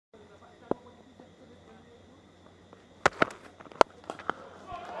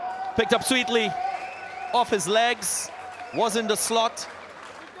Picked up sweetly off his legs, was in the slot,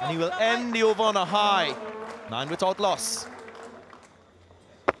 and he will end the over on a high. 9 without loss.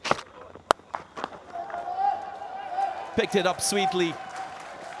 Picked it up sweetly.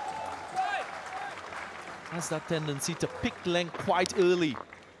 Has that tendency to pick length quite early,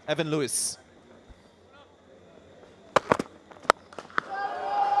 Evan Lewis.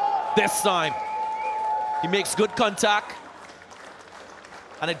 This time, he makes good contact,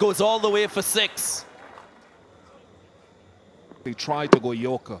 and it goes all the way for 6. They tried to go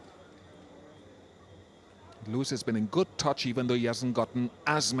Yorker. Lewis has been in good touch, even though he hasn't gotten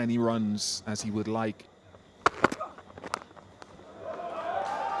as many runs as he would like.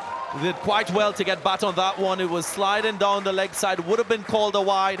 He did quite well to get bat on that one. It was sliding down the leg side, would have been called a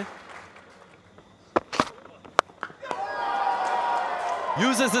wide.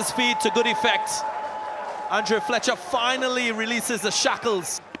 Uses his feet to good effect. Andre Fletcher finally releases the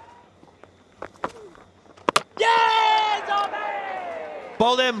shackles. Yes!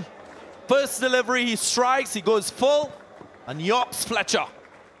 Bowled him. First delivery, he strikes, he goes full, and yops Fletcher.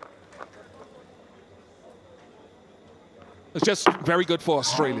 It's just very good for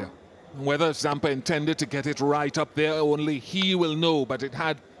Australia. Whether Zampa intended to get it right up there, only he will know, but it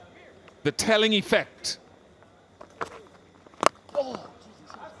had the telling effect.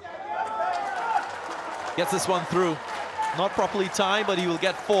 Gets this one through. Not properly timed, but he will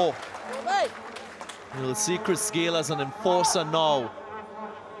get 4. You'll see Chris Gayle as an enforcer now.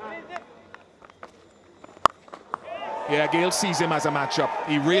 Yeah, Gayle sees him as a matchup.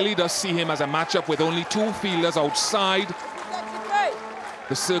 He really does see him as a matchup with only 2 fielders outside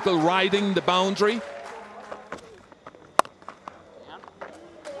the circle riding the boundary.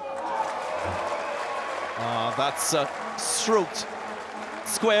 That's stroked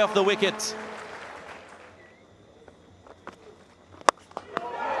square of the wicket.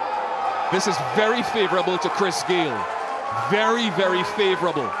 This is very favorable to Chris Gayle. Very, very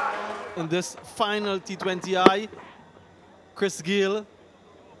favorable. In this final T20I, Chris Gayle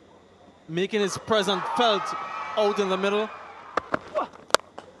making his presence felt out in the middle.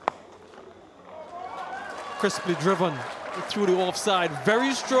 Crisply driven through the offside.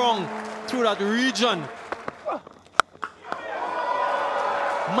 Very strong through that region.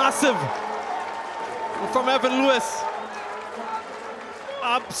 Massive from Evan Lewis.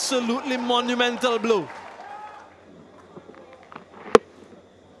 Absolutely monumental blow.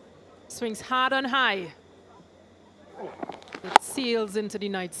 Swings hard and high. It sails into the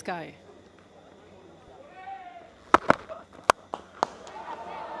night sky.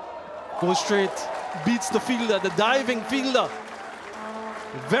 Goes straight, beats the fielder, the diving fielder.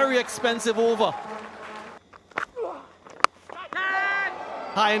 Very expensive over.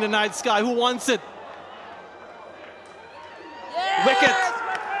 High in the night sky, who wants it? Yes! Wicket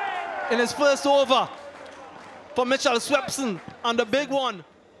in his first over for Mitchell Swepson on the big one.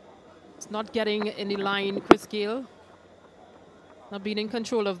 It's not getting in the line, Chris Gayle. Not being in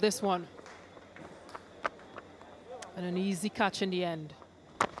control of this one. And an easy catch in the end.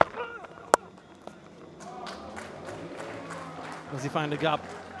 Does he find the gap?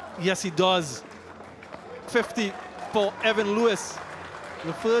 Yes, he does. 50 for Evan Lewis.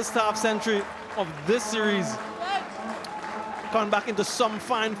 The first half century of this series. Coming back into some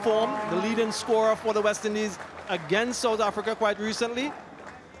fine form. The leading scorer for the West Indies against South Africa quite recently.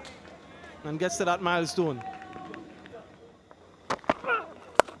 And gets to that milestone.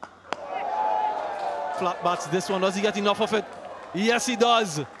 Flat bats this one. Does he get enough of it? Yes, he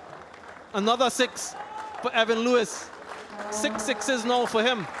does. Another 6 for Evan Lewis. 6 sixes now for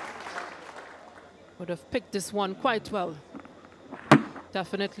him. Would have picked this one quite well.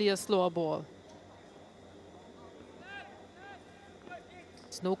 Definitely a slower ball.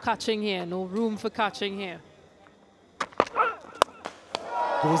 There's no catching here, no room for catching here.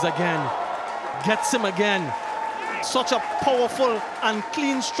 Goes again. Gets him again. Such a powerful and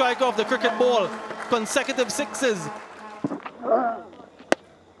clean striker of the cricket ball. Consecutive 6s.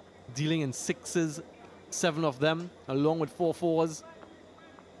 Dealing in 6s, 7 of them, along with 4 4s.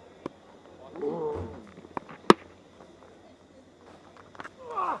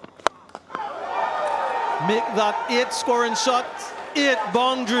 Make that 8 scoring shots, 8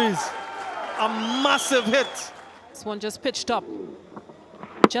 boundaries. A massive hit. This one just pitched up.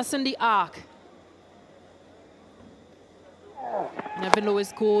 Just in the arc. And Evan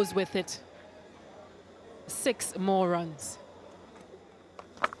Lewis goes with it. 6 more runs.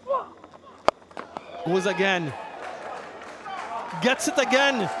 Goes again. Gets it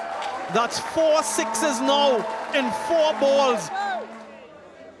again. That's 4 6s now in 4 balls.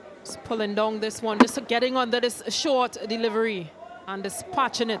 Just pulling down this one, just getting under this short delivery. and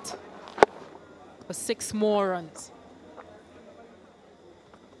dispatching it for 6 more runs.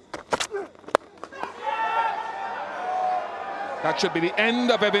 That should be the end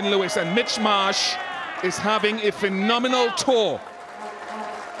of Evan Lewis, and Mitch Marsh is having a phenomenal tour.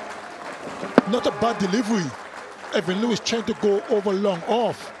 Not a bad delivery. Evan Lewis trying to go over long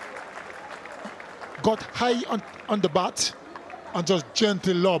off. Got high on the bat and just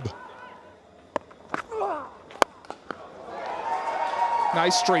gently lob.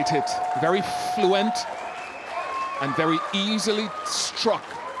 Nice straight hit. Very fluent and very easily struck.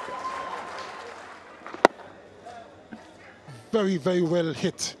 Very, very well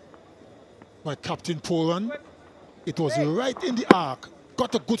hit by Captain Poran. It was right in the arc.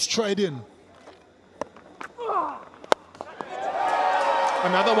 Got a good stride in.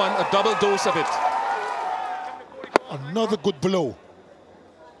 Another one, a double dose of it. Another good blow.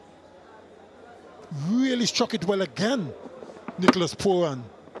 Really struck it well again, Nicholas Poran.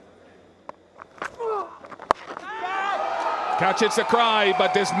 Catch it's a cry,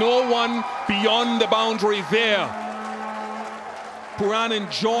 but there's no one beyond the boundary there. Poran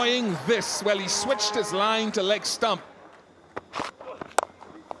enjoying this. Well, he switched his line to leg stump.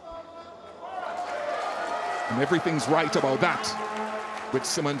 And everything's right about that, with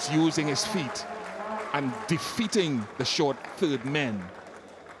Simmons using his feet and defeating the short third men.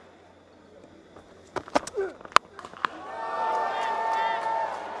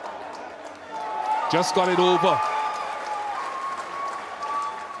 Just got it over.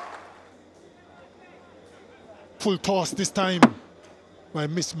 Full toss this time by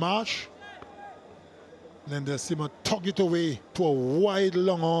Miss Marsh. And then Simmons tugged it away to a wide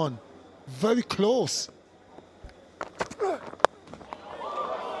long on. Very close.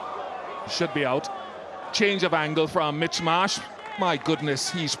 Should be out. Change of angle from Mitch Marsh. My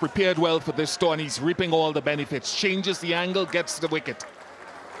goodness, he's prepared well for this tour and he's reaping all the benefits. Changes the angle, gets the wicket.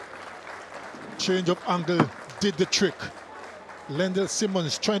 Change of angle did the trick. Lendl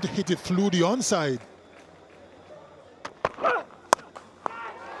Simmons trying to hit it through the onside.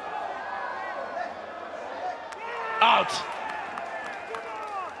 Out.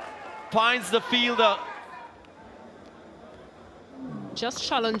 Finds the fielder. Just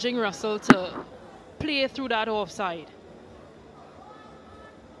challenging Russell to play through that offside.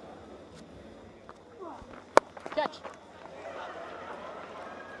 Catch.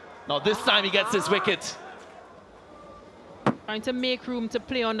 Now this time he gets his wicket. Trying to make room to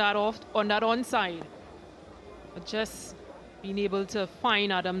play on that onside. But just being able to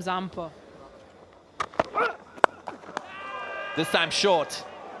find Adam Zampa. This time short.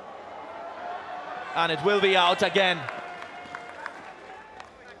 And it will be out again.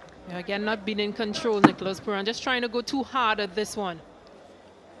 Yeah, again, not being in control, Nicholas Poran. Just trying to go too hard at this one.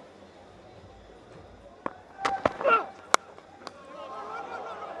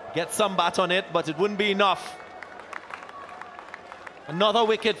 Get some bat on it, but it wouldn't be enough. Another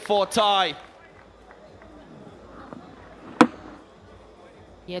wicket for Ty.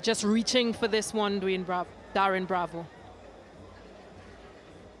 Yeah, just reaching for this one, Darren Bravo.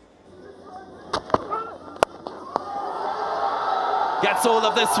 Gets hold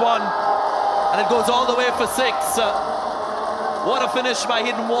of this one, and it goes all the way for 6. What a finish by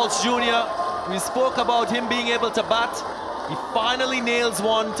Hayden Walsh Jr. We spoke about him being able to bat. He finally nails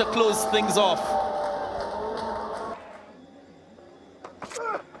one to close things off.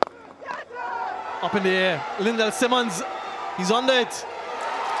 Up in the air, Lendl Simmons, he's under it.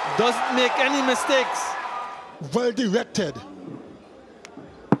 Doesn't make any mistakes. Well directed.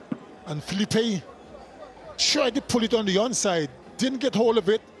 And Felipe tried to pull it on the onside. Didn't get hold of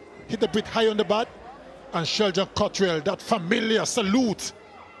it, hit a bit high on the bat, and Sheldon Cottrell, that familiar salute.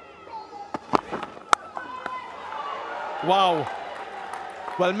 Wow.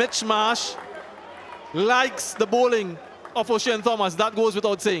 Well, Mitch Marsh likes the bowling of Ocean Thomas. That goes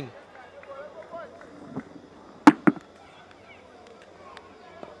without saying.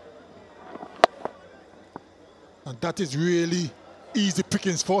 And that is really easy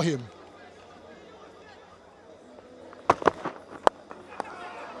pickings for him.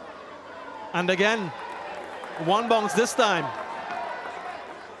 And again, one bounce this time.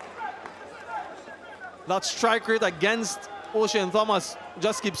 That strike rate against Ocean Thomas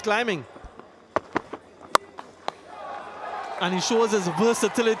just keeps climbing. And he shows his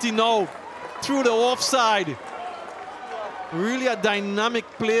versatility now through the offside. Really a dynamic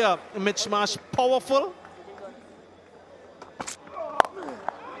player, Mitch Marsh, powerful.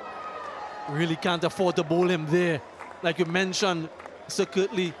 Really can't afford to bowl him there. Like you mentioned, Sir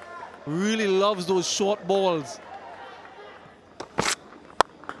Kirtley really loves those short balls.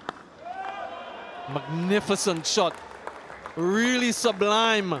 Magnificent shot Really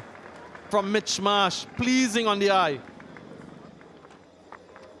sublime from Mitch Marsh. Pleasing on the eye.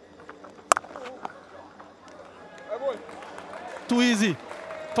 Too easy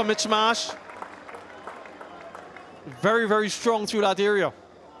for Mitch Marsh. Very, very strong through that area.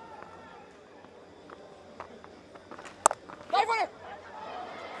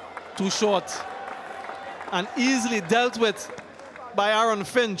 Too short. And easily dealt with by Aaron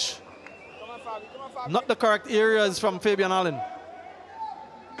Finch. Not the correct areas from Fabian Allen.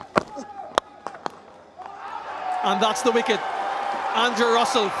 And that's the wicket. Andrew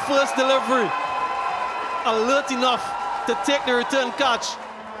Russell, first delivery. Alert enough to take the return catch.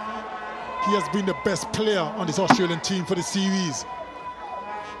 He has been the best player on this Australian team for the series.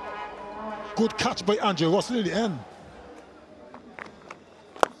 Good catch by Andrew Russell in the end.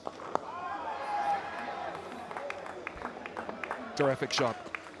 Terrific shot.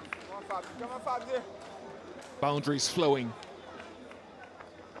 Boundaries flowing.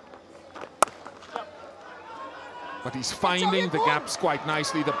 But he's finding the gaps quite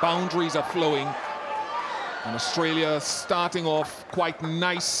nicely. The boundaries are flowing. And Australia starting off quite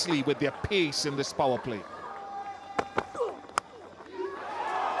nicely with their pace in this power play.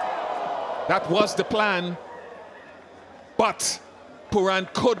 That was the plan. But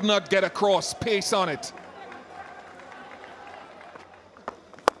Purant could not get across pace on it.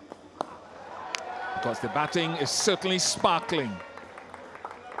 Because the batting is certainly sparkling.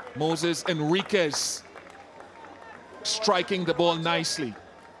 Moses Enriquez striking the ball nicely.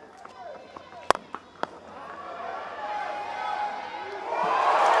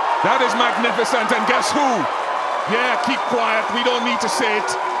 That is magnificent, and guess who? Yeah, keep quiet, we don't need to say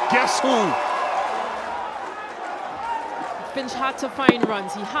it. Guess who? Finch had to find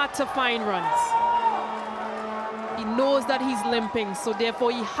runs. He had to find runs. He knows that he's limping, so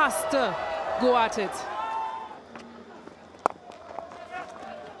therefore he has to go at it.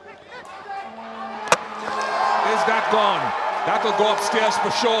 Is that gone? That'll go upstairs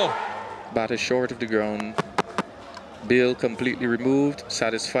for sure. Bat is short of the ground. Bill completely removed,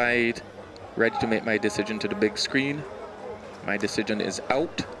 satisfied, ready to make my decision to the big screen. My decision is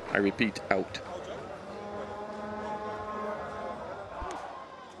out. I repeat, out.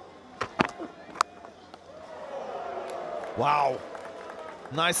 Wow.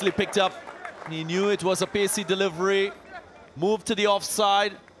 Nicely picked up. He knew it was a pacey delivery. Moved to the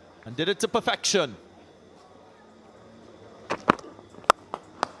offside and did it to perfection.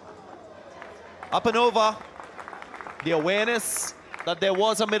 Up and over. The awareness that there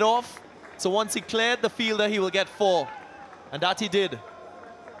was a mid-off. So once he cleared the fielder, he will get 4. And that he did.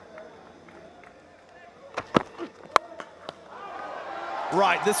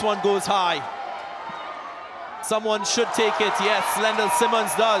 Right, this one goes high. Someone should take it. Yes, Lendl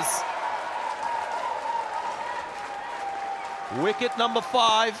Simmons does. Wicket number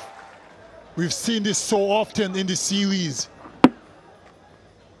 5. We've seen this so often in the series.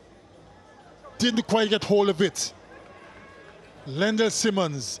 Didn't quite get hold of it. Lendl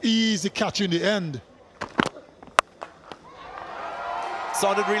Simmons, easy catch in the end.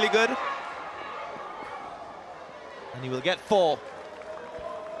 Sounded really good. And he will get 4.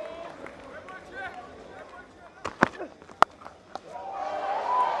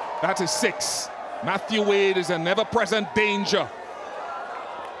 That is 6. Matthew Wade is an ever-present danger.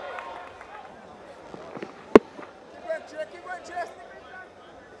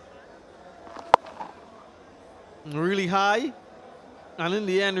 Really high, and in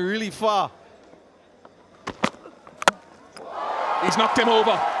the end, really far. He's knocked him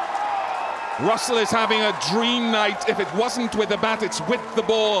over. Russell is having a dream night. If it wasn't with the bat, it's with the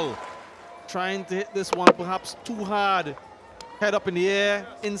ball. Trying to hit this one perhaps too hard. Head up in the air,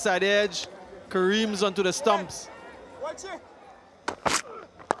 inside edge. Kareem's onto the stumps.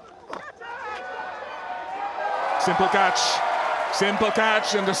 Simple catch. Simple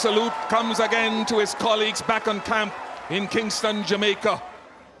catch, and the salute comes again to his colleagues back on camp in Kingston, Jamaica.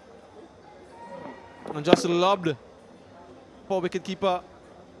 And just lobbed for wicketkeeper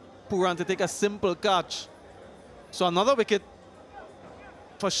Purant to take a simple catch. So another wicket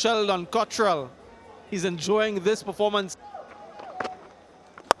for Sheldon Cottrell. He's enjoying this performance.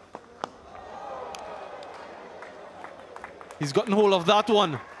 He's gotten hold of that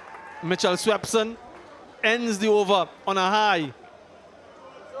one. Mitchell Swepson ends the over on a high.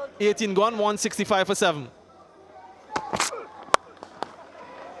 18 gone, 165 for 7.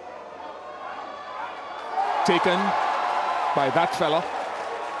 Taken by that fella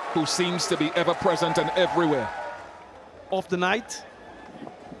who seems to be ever present and everywhere. Off the night.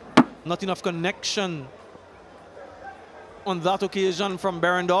 Not enough connection on that occasion from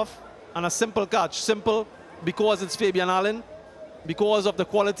Berendorf. And a simple catch. Simple because it's Fabian Allen, because of the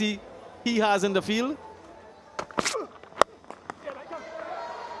quality he has in the field.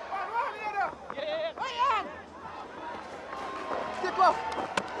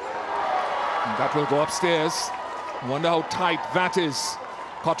 And that will go upstairs. Wonder how tight that is.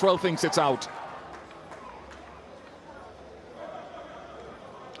 Cottrell thinks it's out.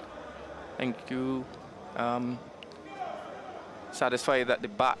 Thank you. Satisfied that the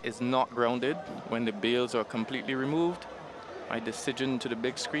bat is not grounded when the bails are completely removed. My decision to the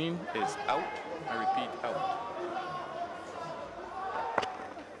big screen is out. I repeat, out.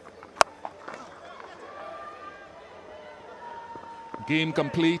 Game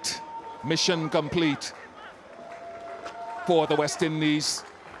complete, mission complete for the West Indies.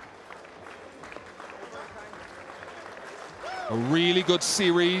 A really good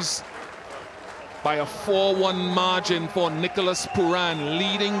series by a 4-1 margin for Nicholas Puran,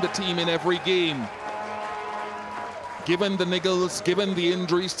 leading the team in every game. Given the niggles, given the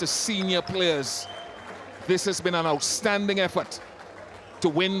injuries to senior players, this has been an outstanding effort to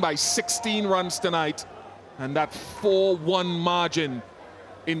win by 16 runs tonight, and that 4-1 margin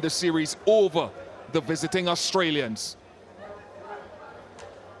in the series over the visiting Australians.